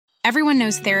Everyone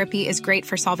knows therapy is great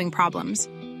for solving problems,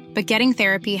 but getting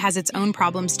therapy has its own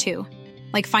problems too,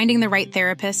 like finding the right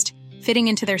therapist, fitting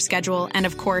into their schedule, and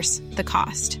of course, the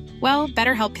cost. Well,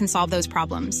 BetterHelp can solve those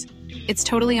problems. It's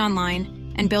totally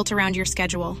online and built around your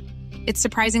schedule. It's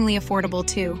surprisingly affordable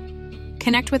too.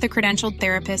 Connect with a credentialed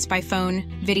therapist by phone,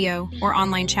 video, or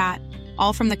online chat,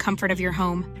 all from the comfort of your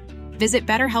home. Visit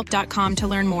BetterHelp.com to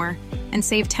learn more and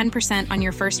save 10% on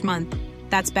your first month.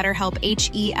 That's BetterHelp,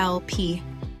 H-E-L-P.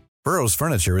 Burrow's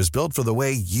furniture is built for the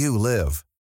way you live.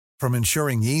 From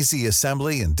ensuring easy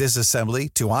assembly and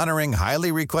disassembly to honoring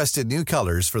highly requested new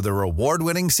colors for their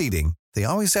award-winning seating, they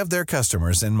always have their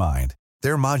customers in mind.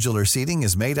 Their modular seating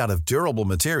is made out of durable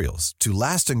materials to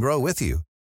last and grow with you.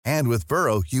 And with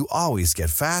Burrow, you always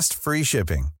get fast, free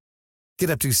shipping.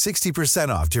 Get up to 60%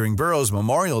 off during Burrow's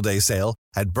Memorial Day sale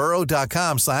at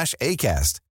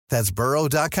burrow.com/ACAST. That's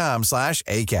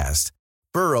burrow.com/ACAST.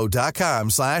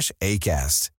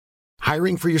 burrow.com/ACAST.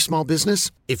 Hiring for your small business?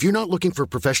 If you're not looking for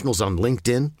professionals on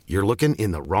LinkedIn, you're looking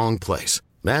in the wrong place.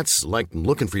 That's like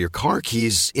looking for your car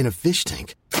keys in a fish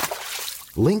tank.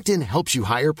 LinkedIn helps you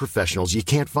hire professionals you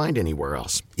can't find anywhere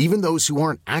else, even those who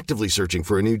aren't actively searching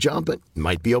for a new job but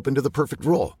might be open to the perfect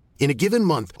role. In a given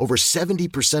month, over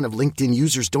 70% of LinkedIn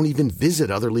users don't even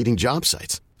visit other leading job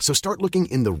sites. So start looking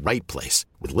in the right place.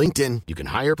 With LinkedIn, you can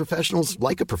hire professionals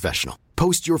like a professional.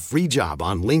 Post your free job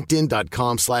on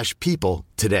linkedin.com/people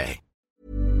today.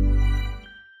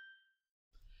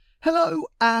 Hello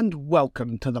and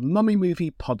welcome to the Mummy Movie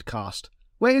Podcast,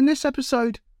 where in this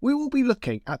episode we will be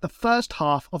looking at the first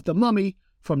half of The Mummy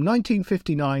from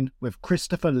 1959 with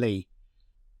Christopher Lee.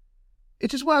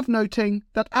 It is worth noting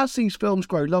that as these films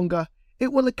grow longer,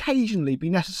 it will occasionally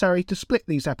be necessary to split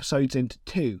these episodes into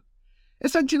two.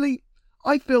 Essentially,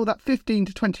 I feel that 15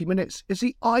 to 20 minutes is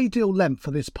the ideal length for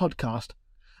this podcast.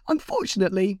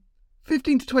 Unfortunately,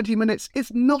 15 to 20 minutes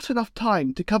is not enough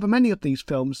time to cover many of these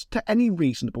films to any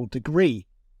reasonable degree.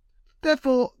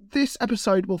 Therefore, this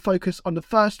episode will focus on the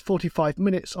first 45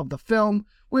 minutes of the film,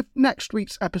 with next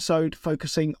week's episode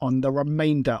focusing on the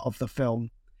remainder of the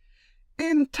film.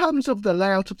 In terms of the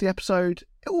layout of the episode,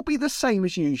 it will be the same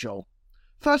as usual.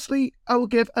 Firstly, I will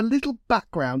give a little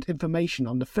background information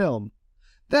on the film.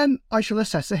 Then I shall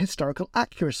assess the historical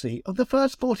accuracy of the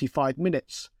first 45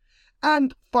 minutes.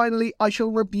 And finally, I shall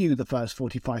review the first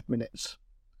 45 minutes.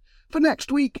 For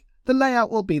next week, the layout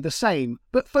will be the same,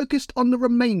 but focused on the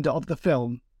remainder of the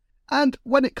film. And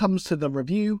when it comes to the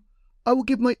review, I will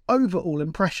give my overall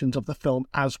impressions of the film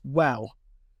as well.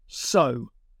 So,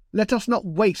 let us not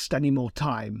waste any more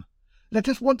time. Let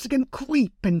us once again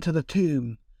creep into the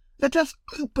tomb. Let us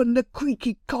open the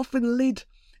creaky coffin lid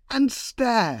and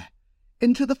stare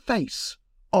into the face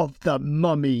of the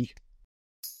mummy.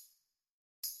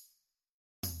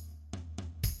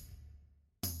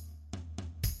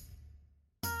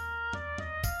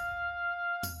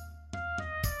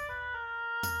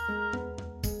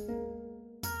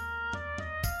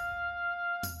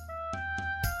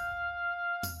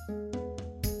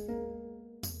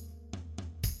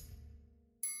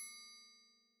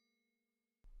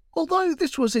 Although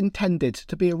this was intended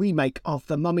to be a remake of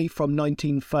The Mummy from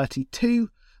 1932,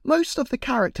 most of the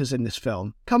characters in this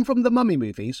film come from the Mummy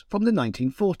movies from the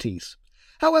 1940s.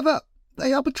 However,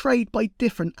 they are portrayed by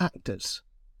different actors.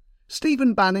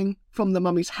 Stephen Banning from The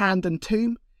Mummy's Hand and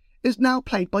Tomb is now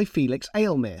played by Felix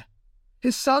Aylmer.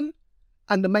 His son,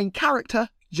 and the main character,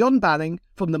 John Banning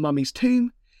from The Mummy's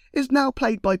Tomb, is now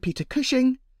played by Peter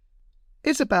Cushing.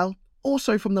 Isabel,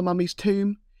 also from The Mummy's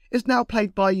Tomb, is now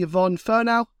played by Yvonne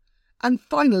Furnow. And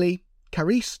finally,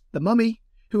 Carice, the mummy,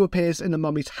 who appears in The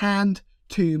Mummy's Hand,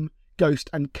 Tomb, Ghost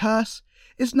and Curse,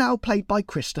 is now played by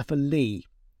Christopher Lee.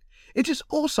 It is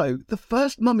also the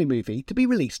first Mummy movie to be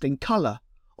released in colour,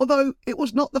 although it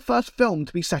was not the first film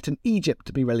to be set in Egypt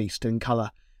to be released in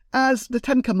colour, as The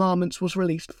Ten Commandments was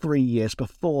released 3 years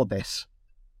before this.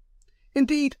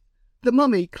 Indeed, The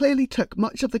Mummy clearly took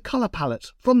much of the colour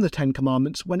palette from The Ten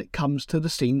Commandments when it comes to the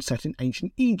scenes set in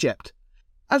ancient Egypt,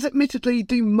 as admittedly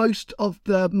do most of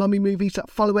the Mummy movies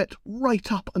that follow it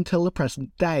right up until the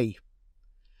present day.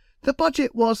 The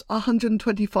budget was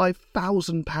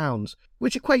 £125,000,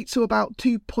 which equates to about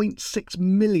 $2.6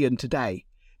 million today.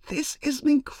 This is an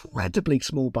incredibly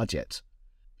small budget,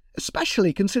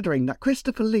 especially considering that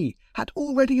Christopher Lee had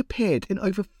already appeared in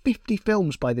over 50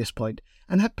 films by this point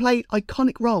and had played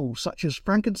iconic roles such as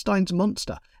Frankenstein's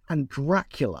monster and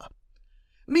Dracula.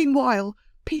 Meanwhile,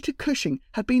 Peter Cushing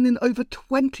had been in over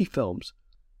 20 films,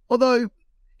 although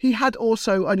he had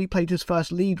also only played his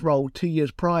first lead role 2 years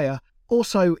prior,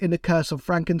 also in The Curse of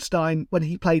Frankenstein when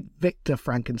he played Victor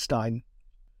Frankenstein.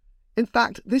 In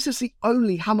fact, this is the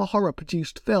only Hammer Horror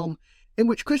produced film in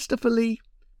which Christopher Lee,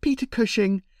 Peter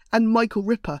Cushing and Michael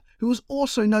Ripper, who was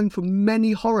also known for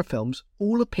many horror films,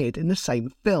 all appeared in the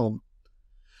same film.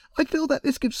 I feel that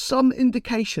this gives some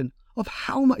indication of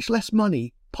how much less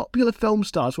money popular film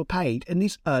stars were paid in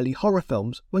these early horror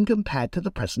films when compared to the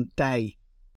present day.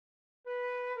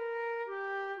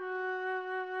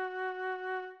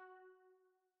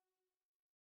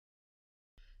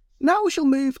 Now we shall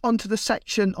move on to the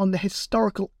section on the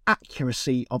historical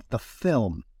accuracy of the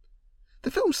film.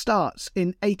 The film starts in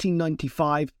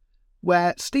 1895,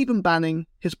 where Stephen Banning,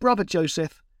 his brother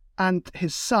Joseph, and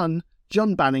his son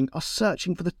John Banning are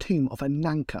searching for the tomb of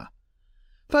Ananka.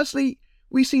 Firstly,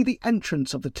 we see the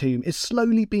entrance of the tomb is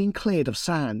slowly being cleared of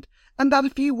sand, and that a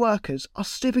few workers are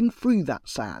sieving through that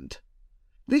sand.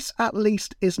 This at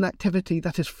least is an activity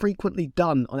that is frequently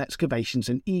done on excavations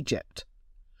in Egypt.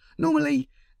 Normally,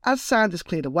 as sand is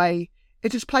cleared away,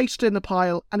 it is placed in a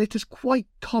pile, and it is quite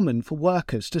common for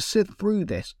workers to sift through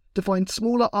this to find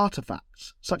smaller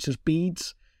artefacts, such as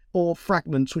beads or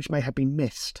fragments which may have been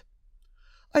missed.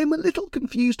 I am a little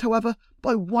confused, however,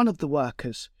 by one of the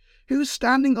workers, who is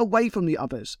standing away from the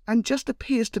others and just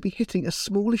appears to be hitting a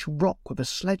smallish rock with a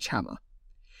sledgehammer.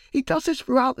 He does this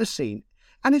throughout the scene,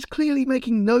 and is clearly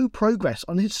making no progress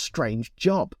on his strange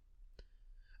job.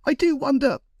 I do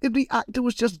wonder if the actor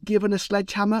was just given a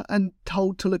sledgehammer and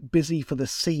told to look busy for the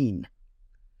scene.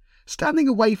 Standing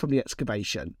away from the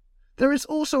excavation, there is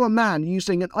also a man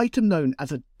using an item known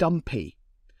as a dumpy.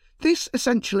 This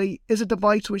essentially is a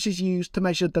device which is used to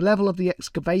measure the level of the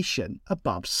excavation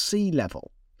above sea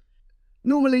level.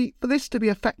 Normally, for this to be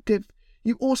effective,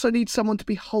 you also need someone to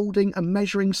be holding a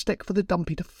measuring stick for the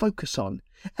dumpy to focus on,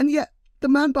 and yet the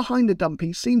man behind the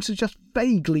dumpy seems to just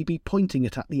vaguely be pointing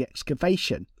it at the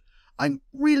excavation. I'm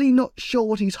really not sure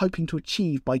what he's hoping to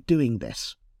achieve by doing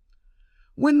this.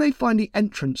 When they find the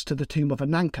entrance to the tomb of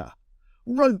Ananka,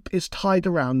 rope is tied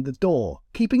around the door,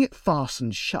 keeping it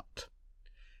fastened shut.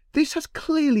 This has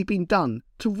clearly been done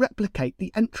to replicate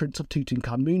the entrance of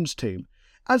Tutankhamun's tomb,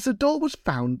 as the door was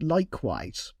found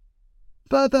likewise.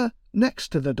 Further, next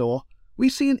to the door, we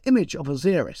see an image of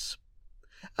Osiris.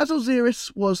 As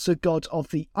Osiris was the god of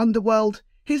the underworld,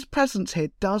 his presence here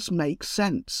does make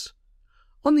sense.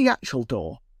 On the actual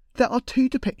door, there are two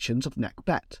depictions of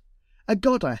Nekhbet, a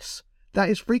goddess that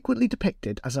is frequently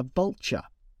depicted as a vulture.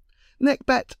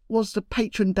 Nekhbet was the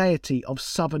patron deity of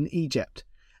southern Egypt,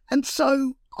 and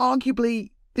so, arguably,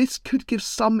 this could give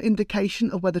some indication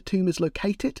of where the tomb is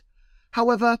located.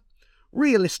 However,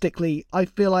 realistically, I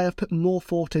feel I have put more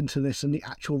thought into this than the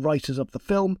actual writers of the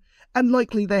film, and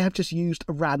likely they have just used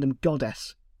a random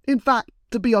goddess. In fact,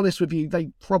 to be honest with you, they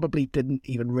probably didn't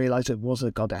even realise it was a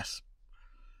goddess.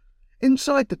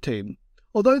 Inside the tomb,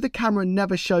 although the camera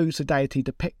never shows the deity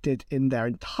depicted in their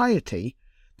entirety,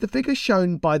 the figure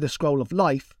shown by the Scroll of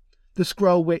Life, the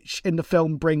scroll which in the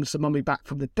film brings the mummy back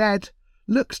from the dead,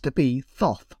 looks to be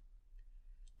Thoth.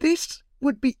 This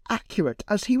would be accurate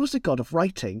as he was the god of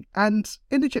writing, and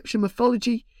in Egyptian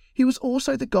mythology he was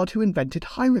also the god who invented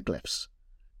hieroglyphs.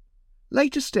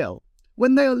 Later still,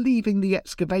 when they are leaving the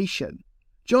excavation,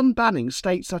 John Banning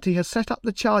states that he has set up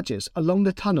the charges along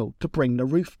the tunnel to bring the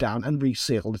roof down and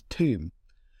reseal the tomb.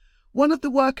 One of the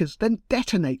workers then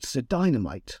detonates the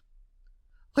dynamite.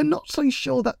 I'm not so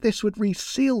sure that this would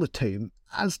reseal the tomb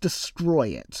as destroy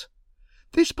it.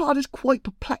 This part is quite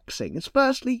perplexing, as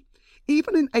firstly,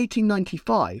 even in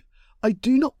 1895, I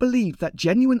do not believe that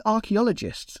genuine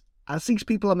archaeologists, as these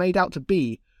people are made out to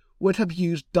be, would have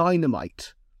used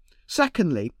dynamite.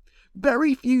 Secondly,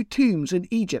 very few tombs in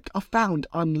Egypt are found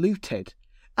unlooted,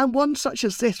 and one such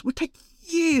as this would take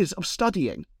years of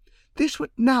studying. This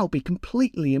would now be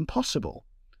completely impossible.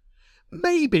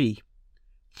 Maybe,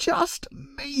 just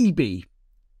maybe,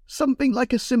 something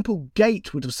like a simple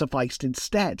gate would have sufficed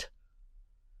instead.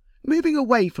 Moving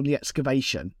away from the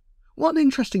excavation, one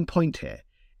interesting point here,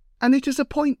 and it is a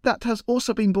point that has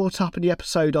also been brought up in the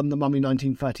episode on The Mummy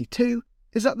 1932,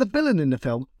 is that the villain in the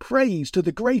film prays to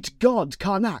the great god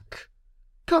Karnak.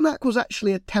 Karnak was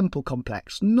actually a temple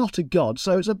complex, not a god,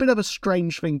 so it's a bit of a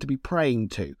strange thing to be praying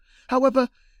to. However,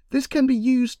 this can be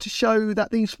used to show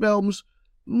that these films,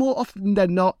 more often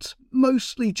than not,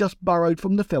 mostly just borrowed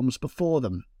from the films before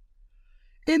them.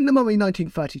 In The Mummy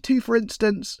 1932, for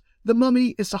instance, the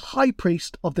mummy is the high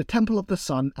priest of the Temple of the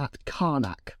Sun at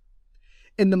Karnak.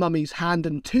 In The Mummy's Hand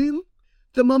and Tomb,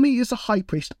 the mummy is the high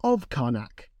priest of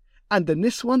Karnak. And in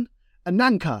this one,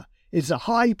 Ananka is the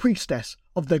high priestess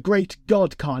of the great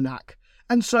god Karnak.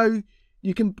 And so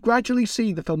you can gradually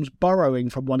see the films borrowing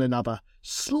from one another,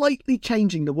 slightly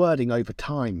changing the wording over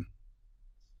time.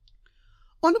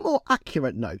 On a more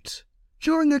accurate note,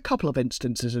 during a couple of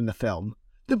instances in the film,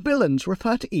 the villains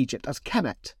refer to Egypt as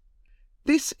Kemet.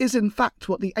 This is in fact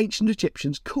what the ancient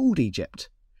Egyptians called Egypt.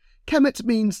 Kemet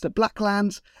means the Black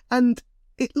Lands, and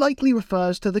it likely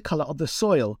refers to the colour of the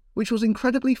soil, which was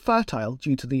incredibly fertile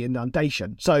due to the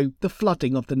inundation, so the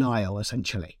flooding of the Nile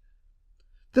essentially.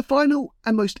 The final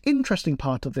and most interesting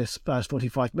part of this first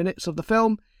 45 minutes of the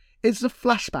film is the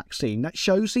flashback scene that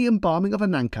shows the embalming of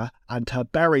Ananka and her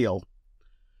burial.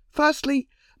 Firstly,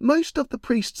 most of the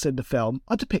priests in the film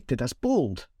are depicted as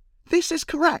bald. This is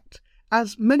correct,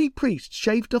 as many priests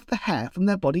shaved off the hair from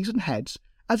their bodies and heads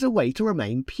as a way to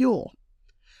remain pure.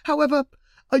 However,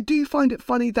 I do find it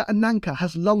funny that Ananka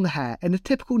has long hair in a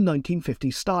typical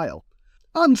 1950s style.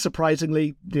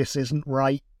 Unsurprisingly, this isn't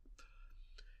right.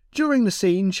 During the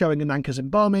scene showing Ananka's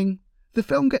embalming, the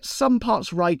film gets some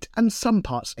parts right and some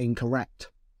parts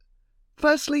incorrect.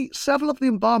 Firstly, several of the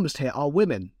embalmers here are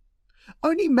women.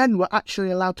 Only men were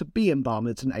actually allowed to be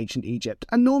embalmers in ancient Egypt,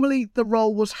 and normally the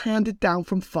role was handed down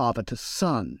from father to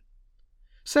son.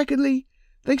 Secondly,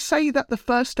 they say that the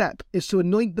first step is to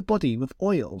anoint the body with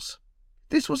oils.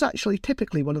 This was actually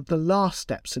typically one of the last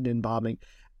steps in embalming,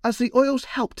 as the oils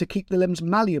help to keep the limbs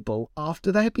malleable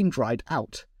after they have been dried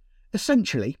out.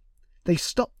 Essentially, they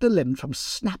stop the limb from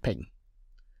snapping.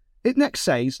 It next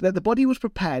says that the body was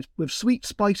prepared with sweet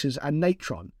spices and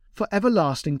natron for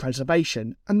everlasting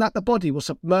preservation, and that the body was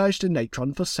submerged in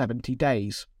natron for 70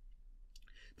 days.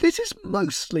 This is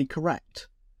mostly correct.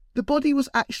 The body was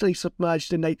actually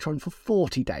submerged in natron for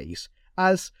 40 days,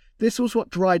 as this was what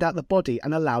dried out the body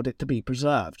and allowed it to be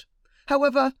preserved.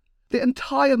 However, the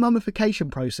entire mummification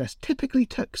process typically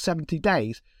took 70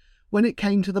 days when it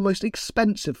came to the most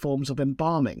expensive forms of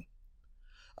embalming.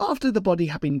 After the body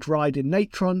had been dried in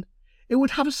natron, it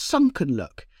would have a sunken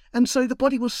look, and so the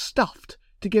body was stuffed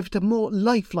to give it a more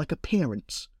lifelike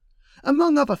appearance.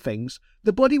 Among other things,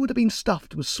 the body would have been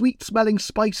stuffed with sweet-smelling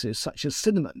spices such as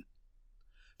cinnamon.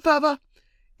 Further,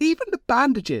 even the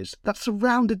bandages that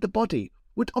surrounded the body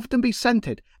would often be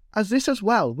scented, as this as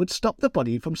well would stop the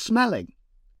body from smelling.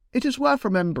 It is worth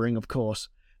remembering, of course,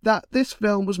 that this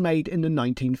film was made in the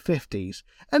 1950s,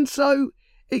 and so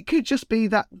it could just be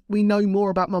that we know more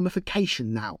about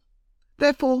mummification now.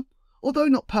 Therefore, although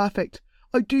not perfect,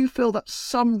 I do feel that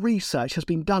some research has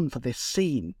been done for this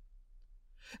scene.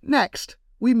 Next,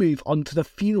 we move on to the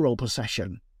funeral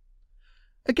procession.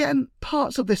 Again,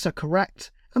 parts of this are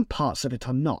correct, and parts of it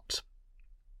are not.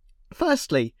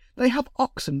 Firstly, they have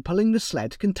oxen pulling the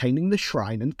sled containing the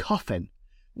shrine and coffin.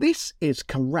 This is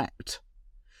correct.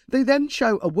 They then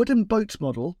show a wooden boat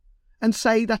model and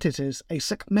say that it is a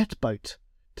Sekhmet boat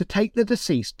to take the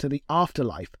deceased to the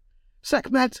afterlife.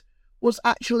 Sekhmet was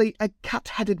actually a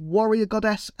cat-headed warrior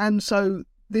goddess, and so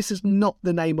this is not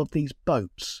the name of these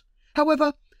boats.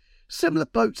 However, similar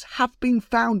boats have been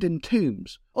found in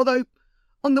tombs, although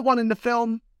on the one in the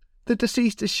film, the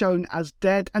deceased is shown as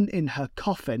dead and in her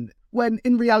coffin, when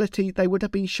in reality they would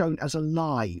have been shown as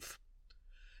alive.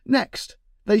 Next,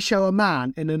 they show a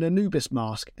man in an Anubis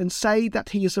mask and say that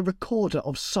he is a recorder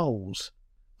of souls.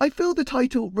 I feel the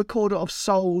title Recorder of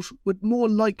Souls would more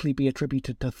likely be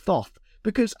attributed to Thoth,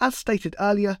 because, as stated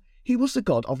earlier, he was the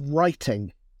god of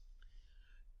writing.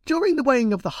 During the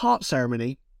weighing of the heart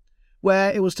ceremony,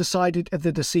 where it was decided if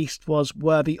the deceased was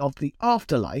worthy of the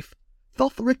afterlife,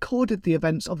 Thoth recorded the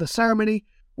events of the ceremony,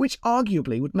 which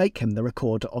arguably would make him the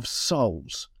recorder of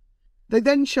souls. They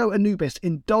then show Anubis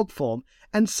in dog form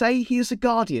and say he is the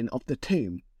guardian of the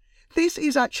tomb. This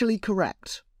is actually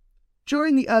correct.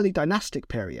 During the early dynastic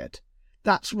period,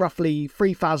 that's roughly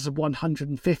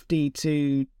 3150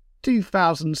 to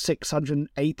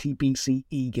 2680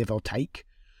 BCE, give or take,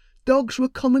 dogs were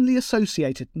commonly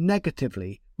associated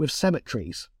negatively with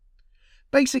cemeteries.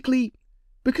 Basically,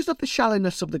 because of the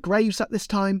shallowness of the graves at this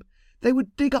time, they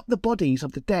would dig up the bodies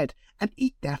of the dead and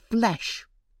eat their flesh.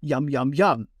 Yum yum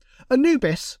yum.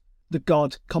 Anubis, the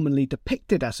god commonly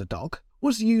depicted as a dog,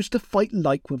 was used to fight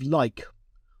like with like.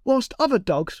 Whilst other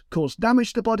dogs caused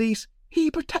damage to bodies,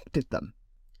 he protected them.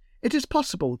 It is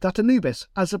possible that Anubis,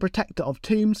 as a protector of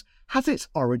tombs, has its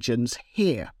origins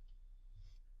here.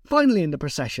 Finally in the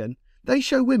procession, they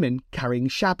show women carrying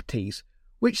shabtis,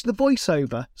 which the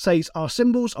voiceover says are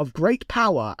symbols of great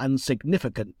power and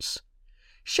significance.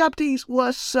 Shabtis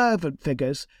were servant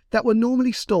figures that were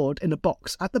normally stored in a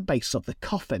box at the base of the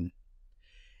coffin.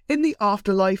 In the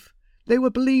afterlife, they were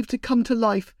believed to come to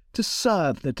life to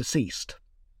serve the deceased.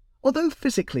 Although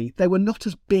physically they were not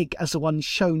as big as the ones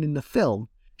shown in the film,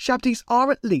 shabtis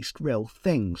are at least real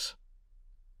things.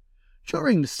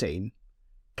 During the scene,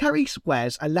 Charis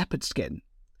wears a leopard skin.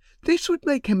 This would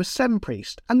make him a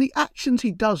semi-priest, and the actions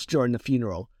he does during the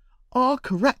funeral are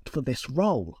correct for this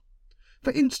role.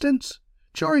 For instance,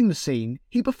 During the scene,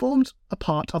 he performed a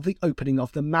part of the opening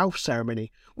of the mouth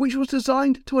ceremony, which was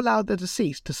designed to allow the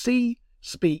deceased to see,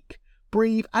 speak,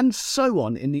 breathe, and so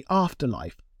on in the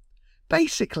afterlife.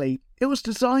 Basically, it was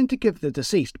designed to give the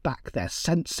deceased back their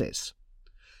senses.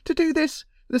 To do this,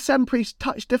 the Zen priest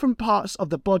touched different parts of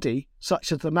the body,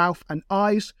 such as the mouth and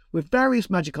eyes, with various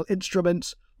magical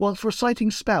instruments, whilst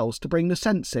reciting spells to bring the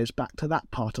senses back to that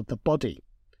part of the body.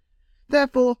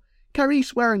 Therefore,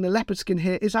 Carice wearing the leopard skin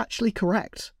here is actually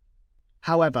correct.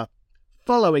 However,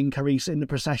 following Carice in the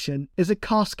procession is a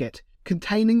casket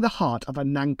containing the heart of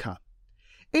Ananka.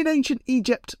 In ancient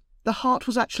Egypt, the heart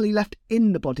was actually left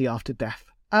in the body after death,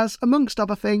 as, amongst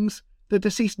other things, the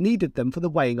deceased needed them for the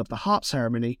weighing of the heart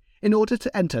ceremony in order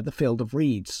to enter the field of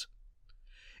reeds.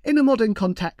 In a modern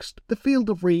context, the field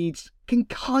of reeds can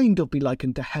kind of be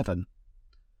likened to heaven.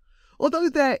 Although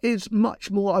there is much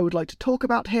more I would like to talk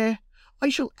about here, I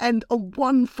shall end on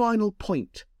one final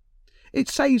point. It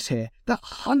says here that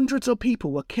hundreds of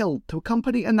people were killed to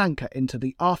accompany Ananka into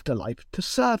the afterlife to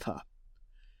serve her.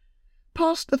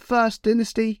 Past the First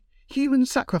Dynasty, human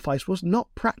sacrifice was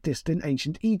not practiced in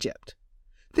ancient Egypt.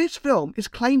 This film is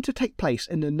claimed to take place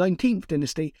in the 19th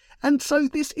dynasty, and so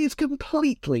this is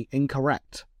completely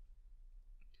incorrect.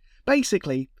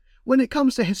 Basically, when it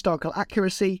comes to historical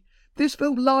accuracy, this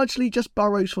film largely just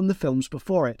borrows from the films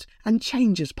before it and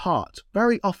changes parts,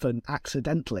 very often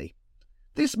accidentally.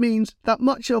 This means that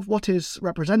much of what is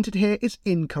represented here is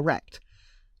incorrect.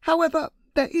 However,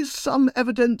 there is some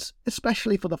evidence,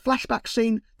 especially for the flashback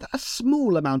scene, that a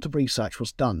small amount of research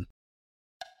was done.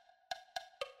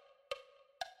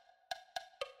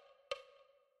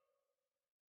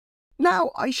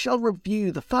 Now I shall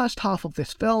review the first half of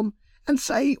this film and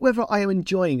say whether I am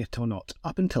enjoying it or not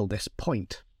up until this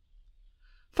point.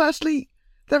 Firstly,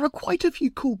 there are quite a few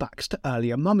callbacks to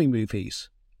earlier Mummy movies.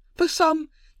 For some,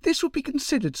 this would be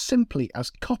considered simply as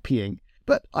copying,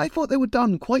 but I thought they were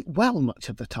done quite well much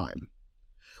of the time.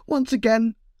 Once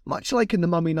again, much like in The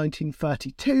Mummy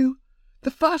 1932,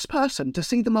 the first person to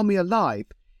see the mummy alive,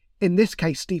 in this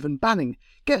case Stephen Banning,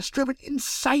 gets driven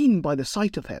insane by the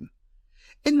sight of him.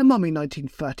 In The Mummy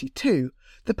 1932,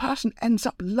 the person ends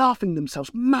up laughing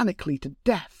themselves manically to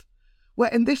death,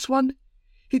 where in this one,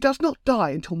 he does not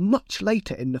die until much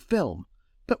later in the film,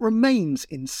 but remains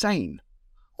insane.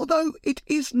 Although it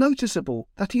is noticeable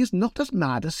that he is not as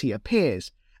mad as he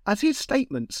appears, as his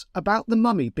statements about the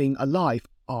mummy being alive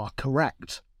are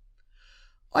correct.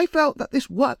 I felt that this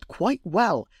worked quite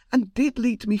well and did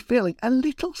lead to me feeling a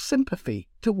little sympathy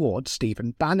towards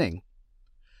Stephen Banning.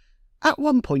 At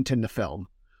one point in the film,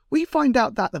 we find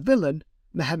out that the villain,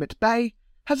 Mehmet Bey,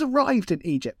 has arrived in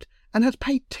Egypt and has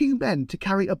paid two men to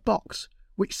carry a box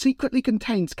which secretly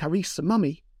contains Carice the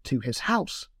mummy to his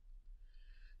house.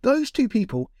 Those two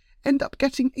people end up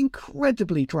getting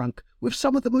incredibly drunk with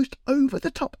some of the most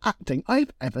over-the-top acting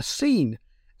I've ever seen,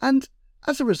 and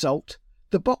as a result,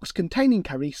 the box containing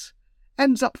Carice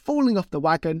ends up falling off the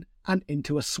wagon and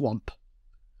into a swamp.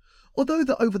 Although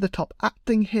the over-the-top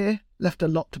acting here left a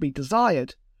lot to be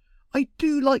desired, I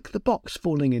do like the box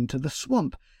falling into the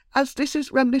swamp, as this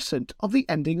is reminiscent of the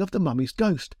ending of The Mummy's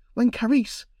Ghost, when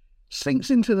Carice sinks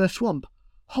into the swamp,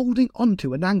 holding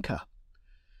onto Ananka.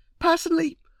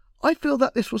 Personally, I feel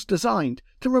that this was designed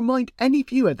to remind any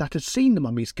viewer that has seen The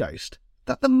Mummy's Ghost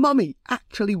that the mummy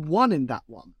actually won in that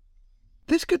one.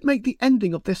 This could make the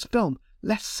ending of this film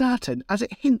less certain, as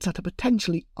it hints at a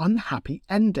potentially unhappy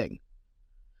ending.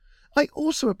 I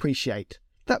also appreciate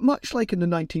that, much like in the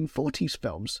 1940s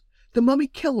films, the mummy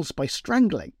kills by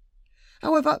strangling.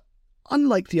 However,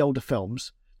 unlike the older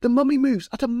films, the mummy moves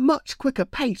at a much quicker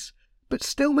pace, but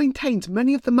still maintains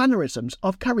many of the mannerisms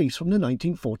of Carice from the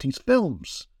 1940s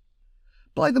films.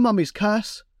 By The Mummy's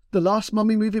Curse, the last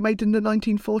mummy movie made in the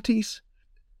 1940s,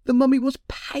 the mummy was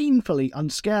painfully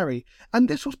unscary, and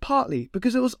this was partly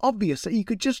because it was obvious that you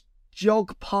could just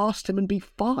jog past him and be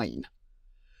fine.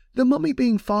 The mummy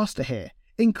being faster here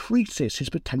increases his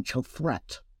potential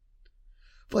threat.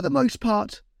 For the most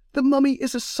part, the mummy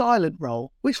is a silent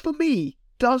role, which for me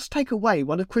does take away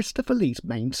one of Christopher Lee's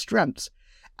main strengths,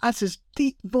 as his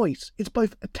deep voice is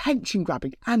both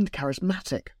attention-grabbing and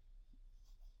charismatic.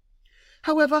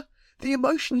 However, the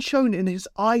emotion shown in his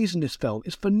eyes in this film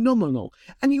is phenomenal,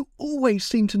 and you always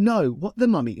seem to know what the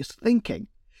mummy is thinking.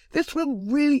 This film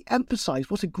really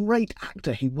emphasised what a great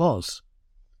actor he was.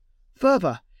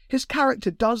 Further, his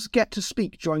character does get to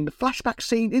speak during the flashback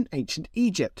scene in ancient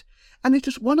Egypt, and it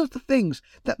is one of the things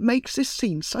that makes this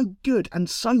scene so good and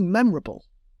so memorable.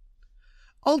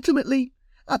 Ultimately,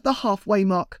 at the halfway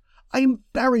mark, I am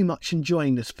very much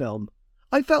enjoying this film.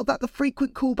 I felt that the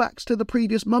frequent callbacks to the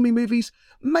previous Mummy movies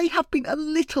may have been a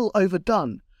little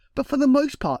overdone, but for the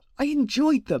most part, I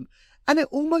enjoyed them, and it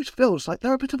almost feels like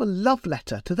they're a bit of a love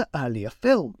letter to the earlier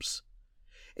films.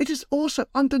 It is also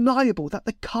undeniable that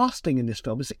the casting in this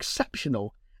film is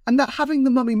exceptional, and that having the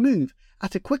mummy move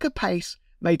at a quicker pace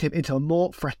made him into a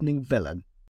more threatening villain.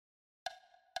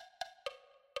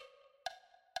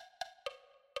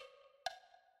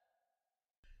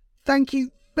 Thank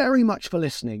you very much for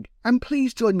listening, and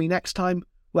please join me next time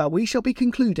where we shall be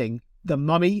concluding The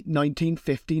Mummy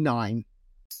 1959.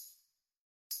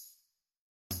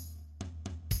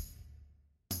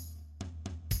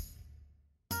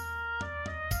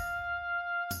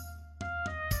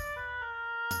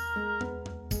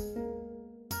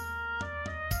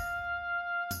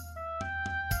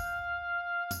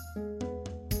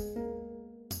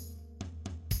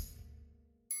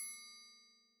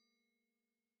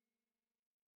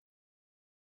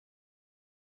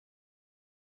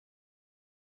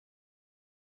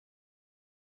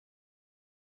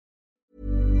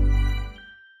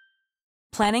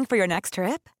 Planning for your next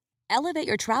trip? Elevate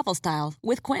your travel style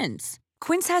with Quince.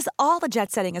 Quince has all the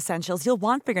jet-setting essentials you'll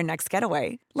want for your next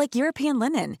getaway, like European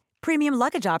linen, premium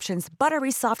luggage options,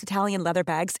 buttery soft Italian leather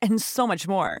bags, and so much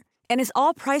more. And is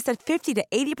all priced at 50 to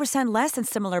 80% less than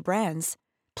similar brands.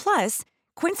 Plus,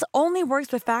 Quince only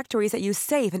works with factories that use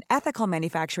safe and ethical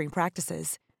manufacturing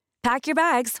practices. Pack your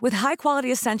bags with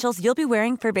high-quality essentials you'll be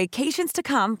wearing for vacations to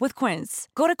come with Quince.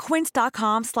 Go to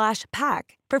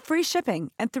quince.com/pack for free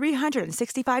shipping and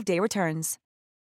 365-day returns.